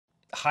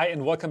Hi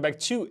and welcome back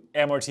to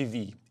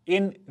MRTV.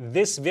 In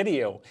this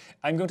video,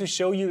 I'm going to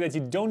show you that you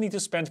don't need to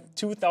spend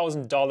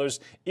 $2,000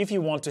 if you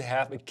want to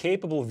have a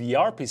capable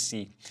VR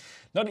PC.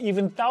 Not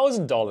even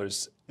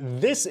 $1,000.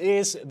 This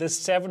is the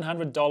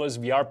 $700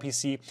 VR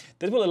PC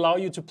that will allow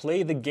you to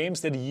play the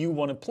games that you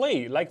want to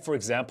play, like for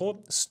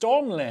example,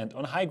 Stormland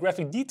on high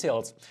graphic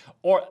details,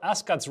 or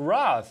Asgard's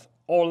Wrath,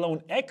 or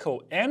Lone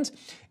Echo, and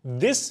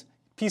this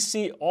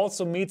PC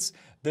also meets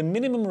the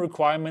minimum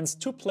requirements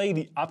to play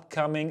the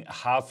upcoming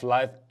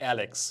Half-Life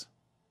Alyx.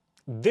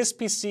 This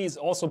PC is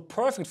also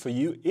perfect for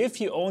you if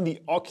you own the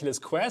Oculus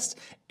Quest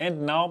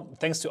and now,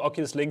 thanks to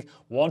Oculus Link,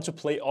 want to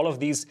play all of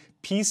these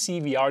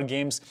PC VR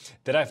games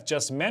that I've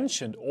just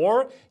mentioned.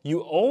 Or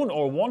you own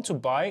or want to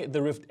buy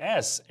the Rift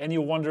S and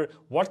you wonder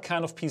what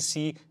kind of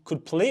PC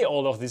could play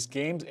all of these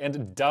games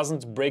and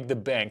doesn't break the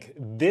bank.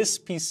 This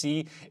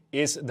PC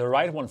is the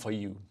right one for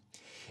you.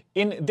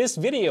 In this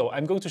video,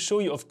 I'm going to show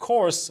you, of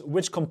course,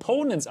 which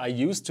components I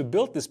used to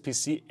build this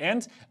PC,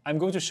 and I'm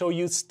going to show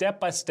you step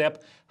by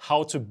step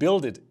how to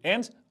build it.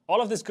 And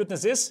all of this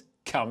goodness is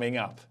coming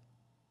up.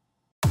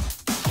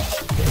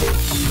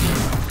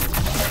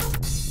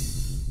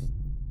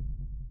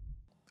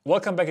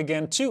 Welcome back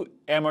again to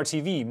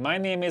MRTV. My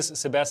name is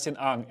Sebastian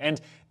Ang, and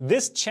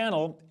this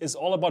channel is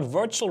all about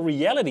virtual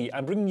reality.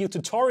 I'm bringing you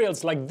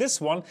tutorials like this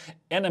one,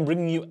 and I'm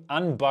bringing you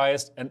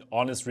unbiased and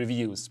honest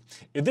reviews.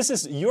 If this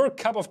is your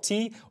cup of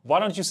tea, why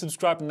don't you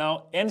subscribe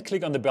now and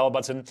click on the bell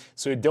button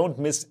so you don't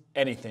miss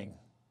anything.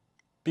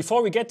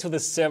 Before we get to the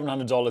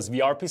 $700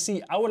 VR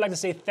PC, I would like to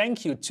say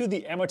thank you to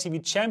the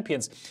MRTV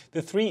Champions,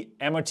 the 3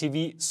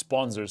 MRTV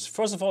sponsors.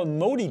 First of all,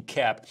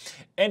 Modicap.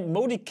 And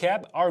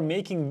Modicap are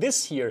making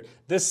this here,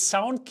 the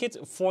sound kit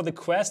for the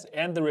Quest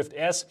and the Rift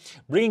S,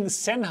 bringing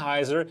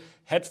Sennheiser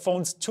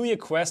headphones to your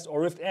Quest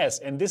or Rift S.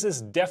 And this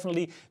is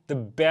definitely the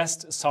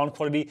best sound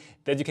quality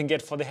that you can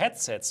get for the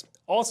headsets.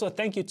 Also,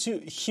 thank you to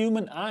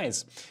Human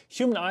Eyes.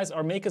 Human Eyes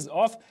are makers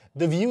of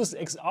the Views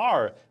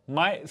XR,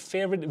 my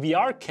favorite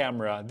VR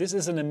camera. This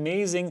is an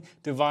amazing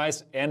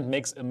device and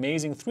makes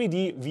amazing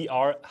 3D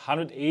VR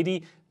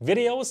 180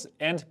 videos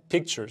and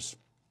pictures.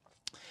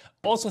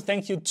 Also,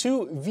 thank you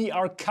to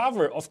VR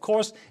Cover. Of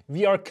course,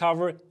 VR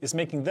Cover is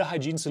making the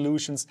hygiene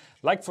solutions,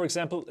 like for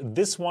example,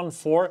 this one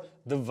for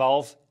the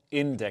Valve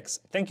Index.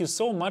 Thank you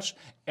so much,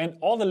 and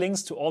all the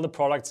links to all the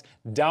products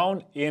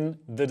down in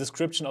the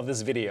description of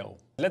this video.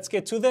 Let's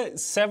get to the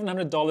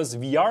 $700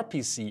 VR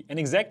PC, and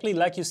exactly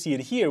like you see it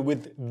here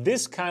with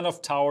this kind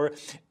of tower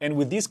and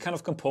with these kind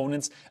of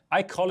components,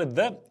 I call it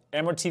the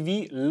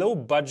MRTV low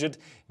budget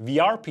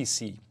VR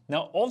PC.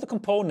 Now all the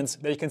components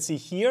that you can see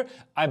here,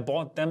 I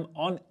bought them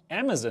on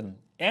Amazon.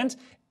 And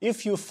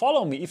if you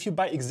follow me, if you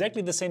buy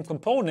exactly the same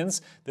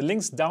components, the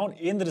links down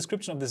in the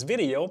description of this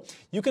video,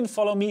 you can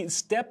follow me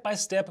step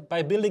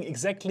by building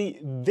exactly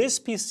this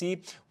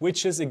PC,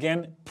 which is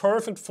again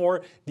perfect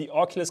for the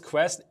Oculus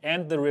Quest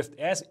and the Rift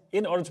S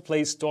in order to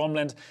play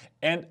Stormland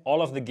and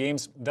all of the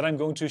games that I'm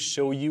going to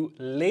show you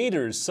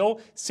later. So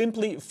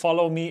simply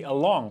follow me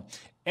along.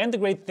 And the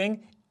great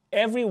thing,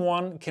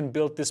 everyone can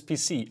build this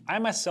PC. I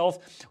myself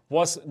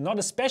was not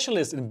a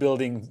specialist in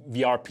building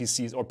VR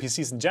PCs or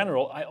PCs in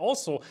general. I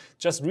also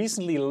just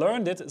recently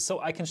learned it,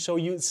 so I can show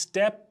you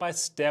step by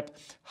step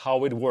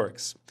how it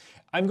works.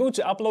 I'm going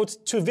to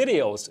upload 2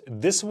 videos.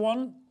 This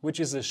one, which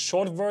is a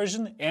short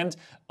version, and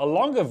a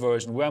longer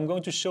version where I'm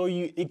going to show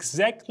you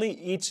exactly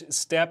each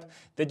step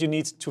that you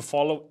need to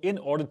follow in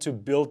order to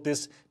build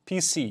this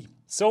PC.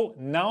 So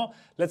now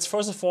let's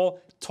first of all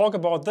talk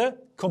about the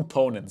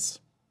components.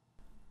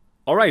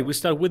 Alright, we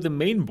start with the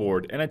main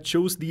board, and I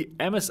chose the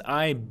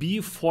MSI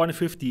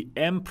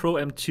B450M Pro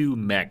M2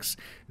 Max.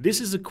 This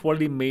is a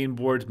quality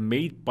mainboard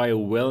made by a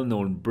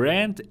well-known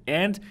brand,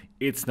 and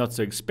it's not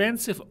so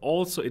expensive.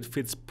 Also, it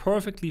fits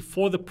perfectly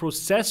for the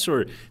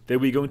processor that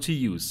we're going to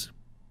use.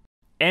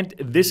 And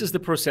this is the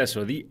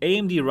processor, the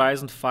AMD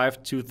Ryzen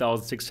 5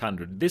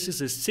 2600. This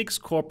is a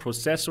 6-core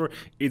processor,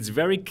 it's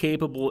very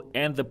capable,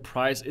 and the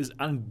price is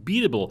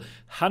unbeatable.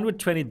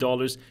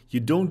 $120, you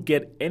don't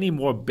get any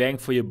more bang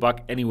for your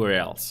buck anywhere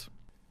else.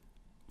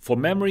 For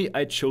memory,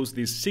 I chose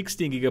the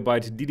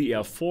 16GB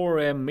DDR4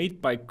 RAM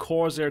made by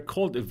Corsair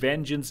called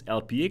Vengeance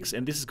LPX,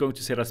 and this is going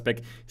to set us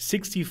back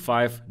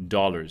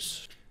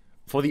 $65.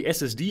 For the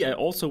SSD, I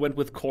also went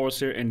with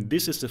Corsair, and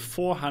this is a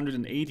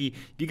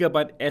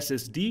 480GB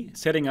SSD,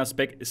 setting us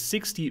back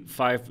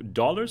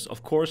 $65.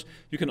 Of course,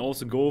 you can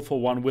also go for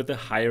one with a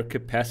higher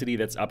capacity,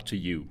 that's up to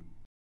you.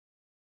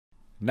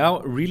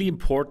 Now, really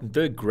important,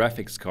 the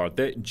graphics card,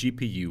 the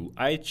GPU.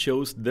 I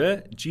chose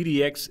the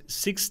GTX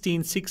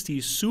 1660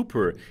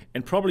 Super,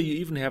 and probably you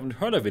even haven't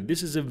heard of it.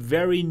 This is a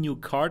very new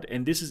card,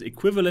 and this is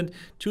equivalent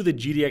to the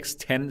GTX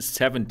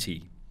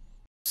 1070.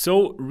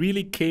 So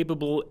really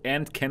capable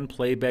and can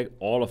play back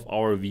all of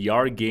our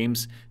VR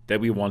games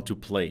that we want to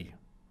play.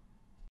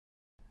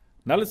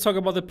 Now let's talk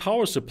about the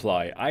power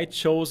supply. I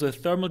chose a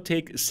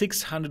Thermaltake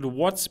 600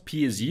 watts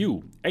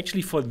PSU.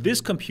 Actually, for this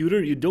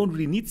computer you don't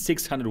really need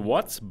 600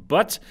 watts,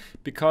 but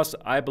because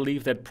I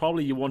believe that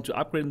probably you want to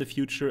upgrade in the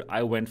future,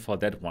 I went for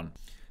that one.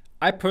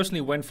 I personally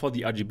went for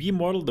the RGB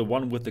model, the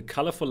one with the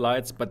colorful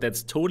lights, but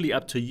that's totally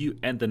up to you,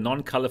 and the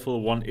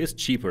non-colorful one is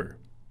cheaper.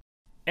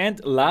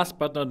 And last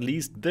but not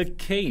least, the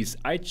case.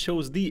 I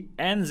chose the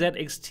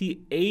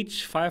NZXT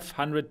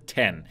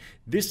H510.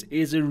 This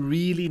is a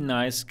really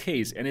nice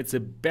case, and it's a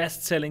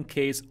best-selling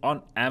case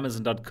on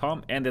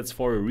Amazon.com, and that's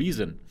for a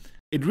reason.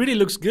 It really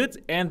looks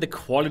good, and the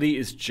quality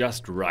is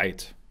just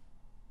right.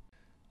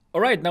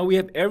 Alright, now we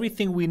have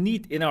everything we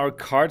need in our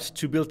cart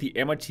to build the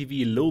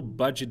MRTV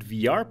low-budget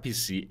VR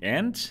PC,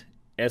 and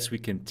as we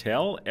can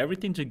tell,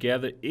 everything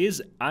together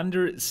is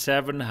under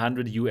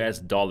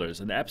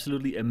 $700 an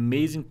absolutely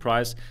amazing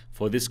price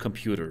for this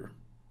computer.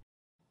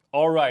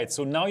 Alright,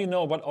 so now you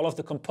know about all of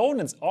the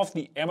components of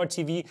the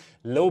MRTV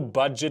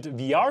low-budget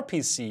VR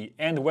PC.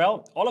 And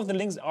well, all of the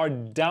links are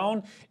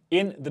down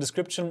in the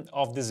description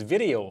of this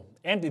video.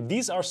 And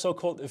these are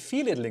so-called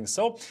affiliate links.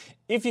 So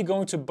if you're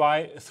going to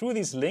buy through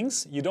these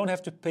links, you don't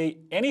have to pay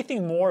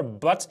anything more,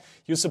 but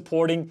you're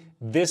supporting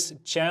this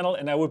channel,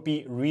 and I would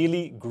be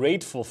really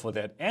grateful for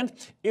that. And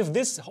if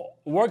this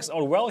works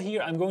out well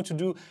here, I'm going to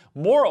do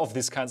more of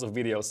these kinds of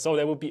videos. So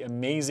that would be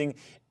amazing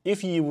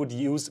if you would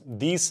use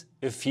these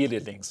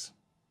affiliate links.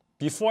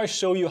 Before I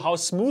show you how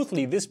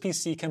smoothly this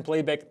PC can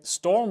play back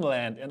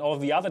Stormland and all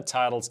of the other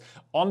titles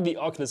on the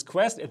Oculus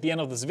Quest at the end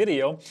of this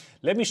video,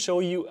 let me show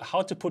you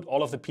how to put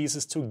all of the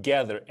pieces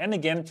together. And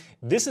again,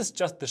 this is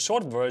just the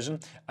short version.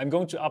 I'm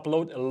going to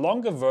upload a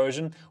longer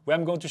version where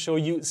I'm going to show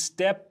you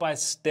step by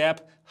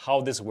step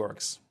how this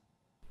works.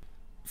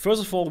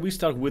 First of all, we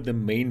start with the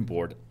main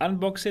board.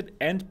 Unbox it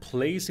and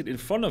place it in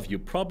front of you,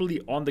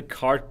 probably on the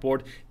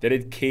cardboard that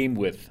it came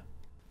with.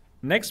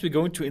 Next, we're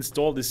going to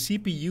install the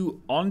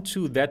CPU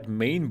onto that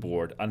main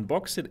board,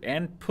 unbox it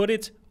and put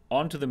it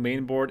onto the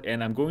main board,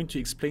 and I'm going to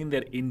explain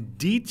that in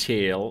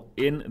detail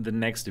in the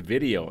next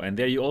video. And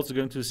there you're also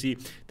going to see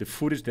the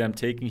footage that I'm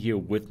taking here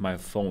with my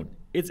phone.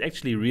 It's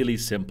actually really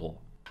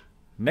simple.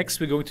 Next,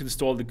 we're going to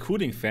install the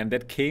cooling fan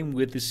that came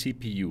with the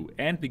CPU,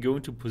 and we're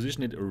going to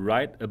position it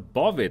right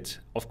above it.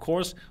 Of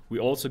course,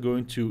 we're also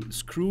going to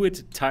screw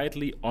it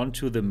tightly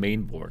onto the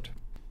main board.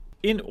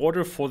 In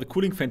order for the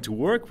cooling fan to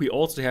work, we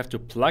also have to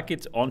plug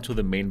it onto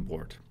the main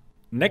board.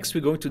 Next,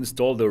 we're going to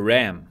install the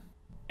RAM.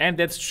 And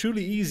that's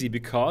truly easy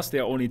because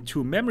there are only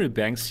 2 memory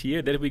banks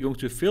here that we're going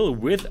to fill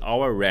with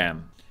our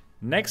RAM.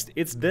 Next,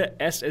 it's the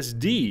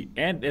SSD,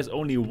 and there's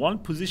only one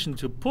position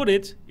to put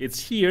it. It's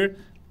here,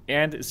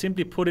 and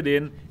simply put it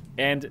in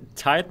and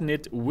tighten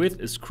it with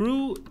a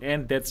screw,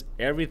 and that's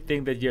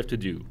everything that you have to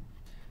do.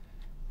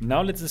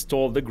 Now let's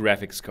install the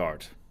graphics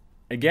card.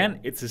 Again,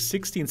 it's a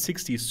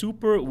 1660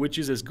 Super, which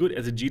is as good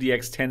as a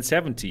GTX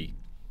 1070.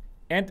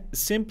 And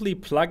simply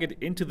plug it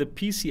into the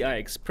PCI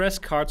Express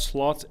card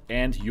slot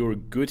and you're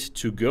good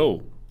to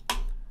go.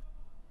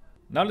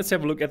 Now let's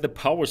have a look at the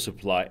power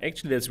supply.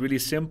 Actually, that's really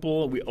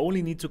simple. We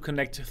only need to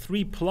connect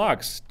 3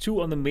 plugs, 2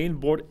 on the main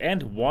board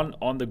and 1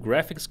 on the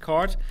graphics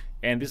card.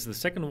 And this is the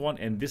second one,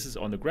 and this is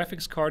on the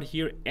graphics card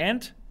here,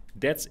 and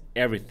that's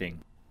everything.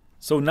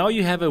 So now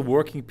you have a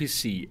working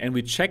PC, and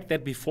we check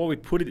that before we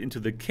put it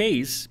into the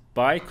case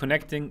by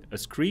connecting a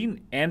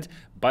screen and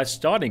by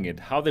starting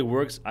it. How that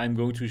works, I'm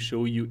going to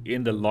show you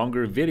in the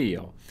longer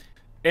video.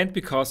 And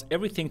because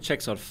everything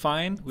checks out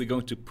fine, we're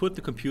going to put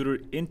the computer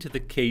into the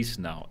case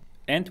now.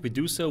 And we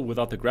do so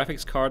without the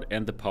graphics card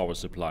and the power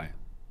supply.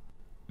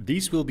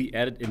 These will be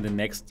added in the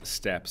next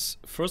steps.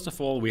 First of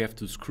all, we have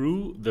to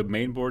screw the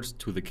mainboards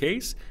to the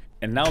case,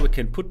 and now we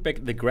can put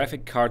back the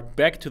graphic card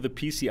back to the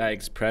PCI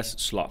Express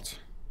slot.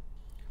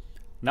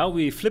 Now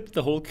we flip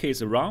the whole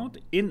case around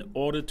in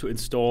order to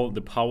install the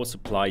power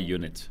supply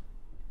unit.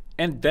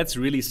 And that's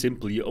really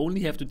simple. You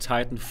only have to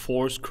tighten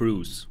 4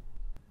 screws.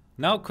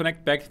 Now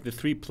connect back the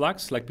 3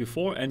 plugs like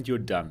before and you're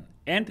done.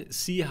 And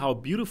see how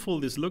beautiful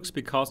this looks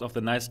because of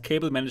the nice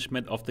cable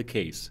management of the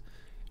case.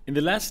 In the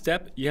last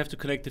step, you have to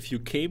connect a few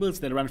cables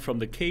that run from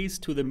the case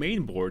to the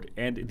main board,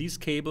 and these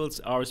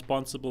cables are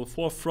responsible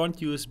for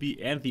front USB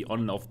and the on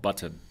and off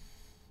button.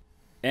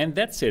 And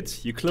that's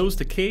it. You close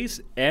the case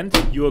and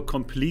you're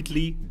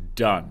completely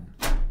done.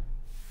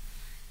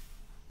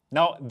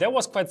 Now, that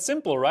was quite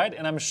simple, right?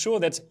 And I'm sure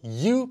that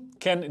you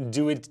can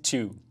do it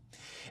too.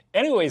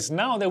 Anyways,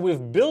 now that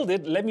we've built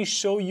it, let me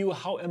show you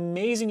how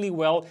amazingly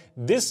well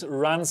this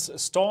runs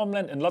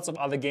Stormland and lots of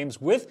other games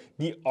with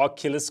the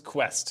Oculus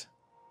Quest.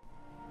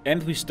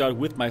 And we start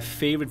with my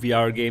favorite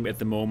VR game at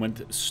the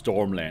moment,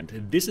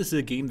 Stormland. This is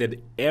a game that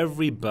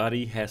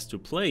everybody has to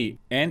play.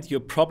 And you're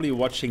probably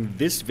watching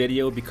this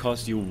video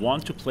because you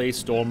want to play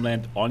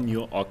Stormland on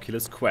your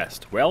Oculus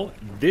Quest. Well,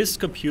 this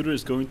computer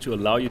is going to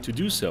allow you to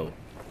do so.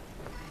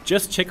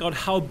 Just check out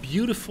how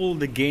beautiful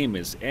the game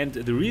is, and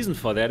the reason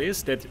for that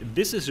is that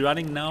this is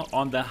running now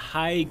on the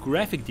high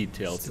graphic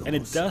details, and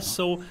it does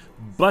so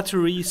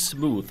buttery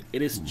smooth.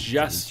 It is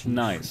just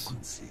nice.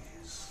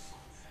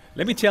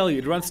 Let me tell you,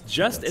 it runs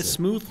just as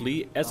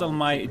smoothly as on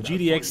my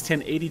GTX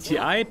 1080 Ti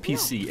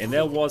PC, and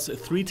that was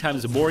 3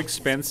 times more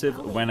expensive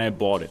when I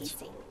bought it.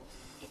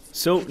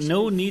 So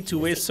no need to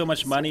waste so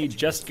much money,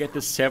 just get the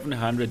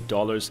 $700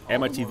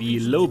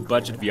 MRTV low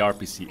budget VR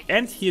PC.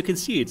 And here you can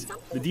see it,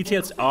 the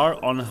details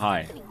are on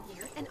high.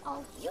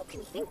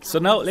 So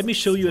now let me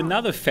show you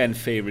another fan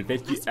favorite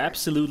that you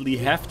absolutely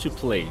have to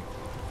play,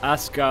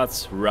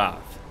 Asgard's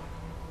Wrath.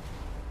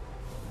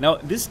 Now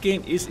this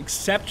game is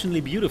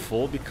exceptionally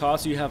beautiful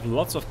because you have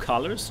lots of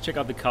colors, check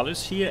out the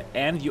colors here,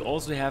 and you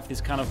also have these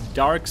kind of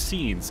dark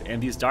scenes,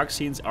 and these dark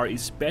scenes are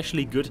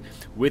especially good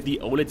with the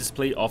OLED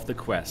display of the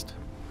Quest.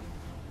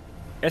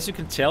 As you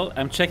can tell,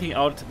 I'm checking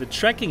out the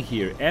tracking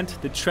here, and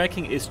the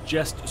tracking is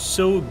just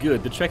so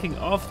good. The tracking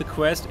of the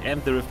Quest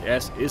and the Rift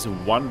S is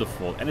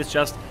wonderful, and it's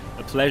just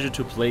a pleasure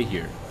to play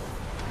here.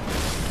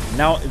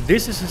 Now,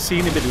 this is a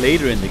scene a bit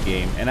later in the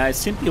game, and I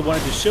simply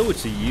wanted to show it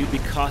to you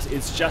because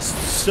it's just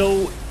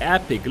so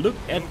epic. Look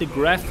at the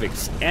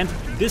graphics, and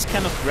this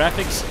kind of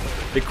graphics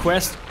the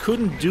Quest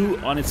couldn't do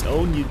on its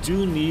own. You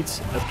do need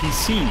a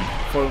PC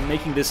for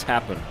making this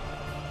happen.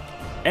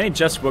 And it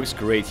just works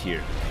great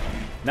here.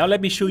 Now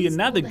let me show you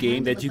another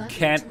game that you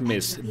can't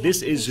miss.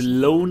 This is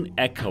Lone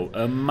Echo,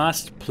 a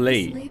must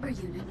play.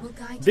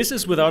 This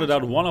is without a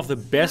doubt one of the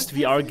best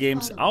VR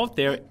games out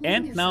there,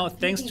 and now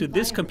thanks to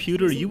this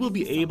computer you will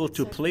be able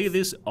to play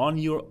this on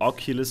your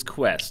Oculus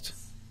Quest.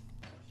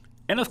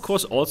 And of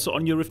course also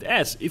on your Rift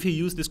S, if you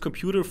use this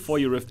computer for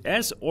your Rift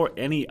S or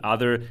any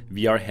other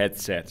VR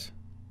headset.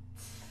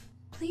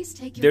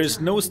 There's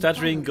no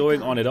stuttering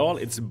going on at all,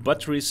 it's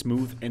buttery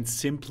smooth and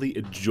simply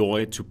a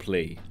joy to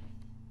play.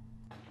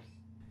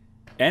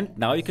 And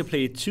now you can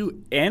play it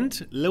too,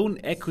 and Lone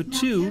Echo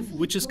 2,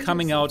 which is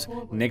coming out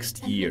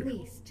next year.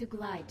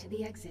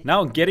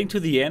 Now getting to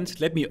the end,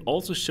 let me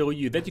also show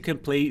you that you can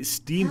play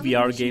Steam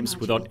VR games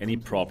without any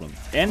problem.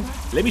 And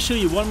let me show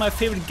you one of my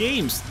favorite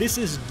games. This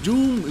is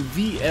Doom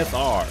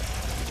VFR.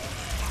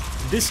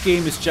 This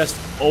game is just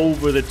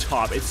over the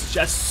top. It's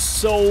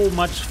just so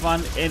much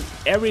fun and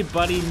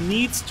everybody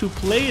needs to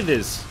play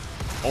this.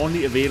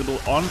 Only available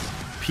on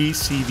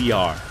PC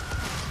VR.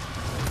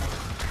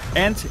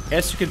 And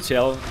as you can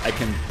tell, I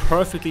can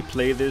perfectly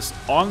play this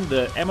on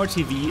the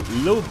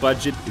MRTV low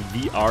budget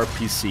VR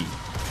PC.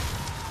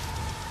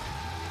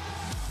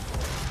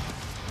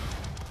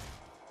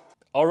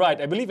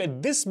 Alright, I believe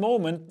at this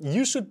moment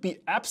you should be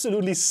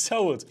absolutely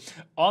sold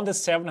on the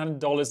 $700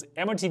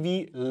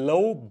 MRTV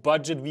low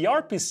budget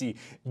VR PC.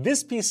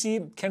 This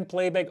PC can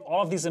play back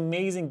all of these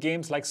amazing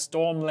games like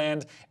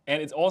Stormland,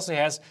 and it also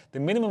has the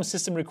minimum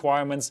system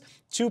requirements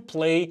to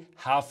play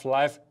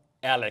Half-Life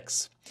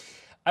Alyx.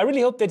 I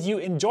really hope that you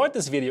enjoyed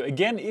this video.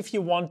 Again, if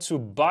you want to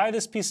buy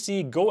this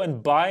PC, go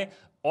and buy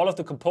all of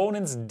the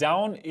components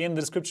down in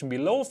the description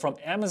below from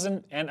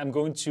Amazon, and I'm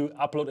going to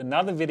upload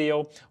another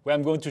video where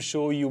I'm going to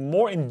show you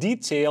more in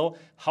detail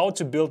how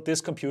to build this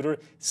computer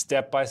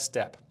step by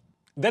step.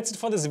 That's it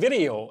for this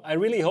video. I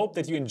really hope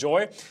that you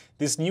enjoy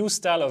this new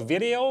style of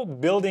video,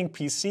 building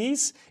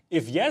PCs.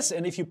 If yes,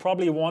 and if you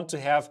probably want to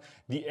have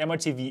the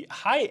MRTV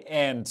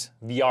high-end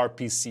VR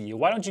PC,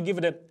 why don't you give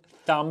it a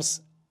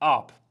thumbs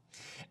up?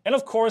 And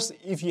of course,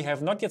 if you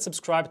have not yet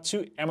subscribed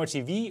to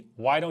MRTV,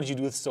 why don't you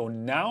do so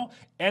now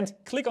and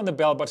click on the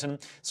bell button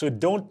so you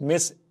don't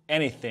miss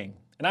anything.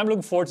 And I'm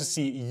looking forward to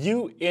see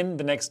you in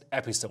the next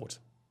episode.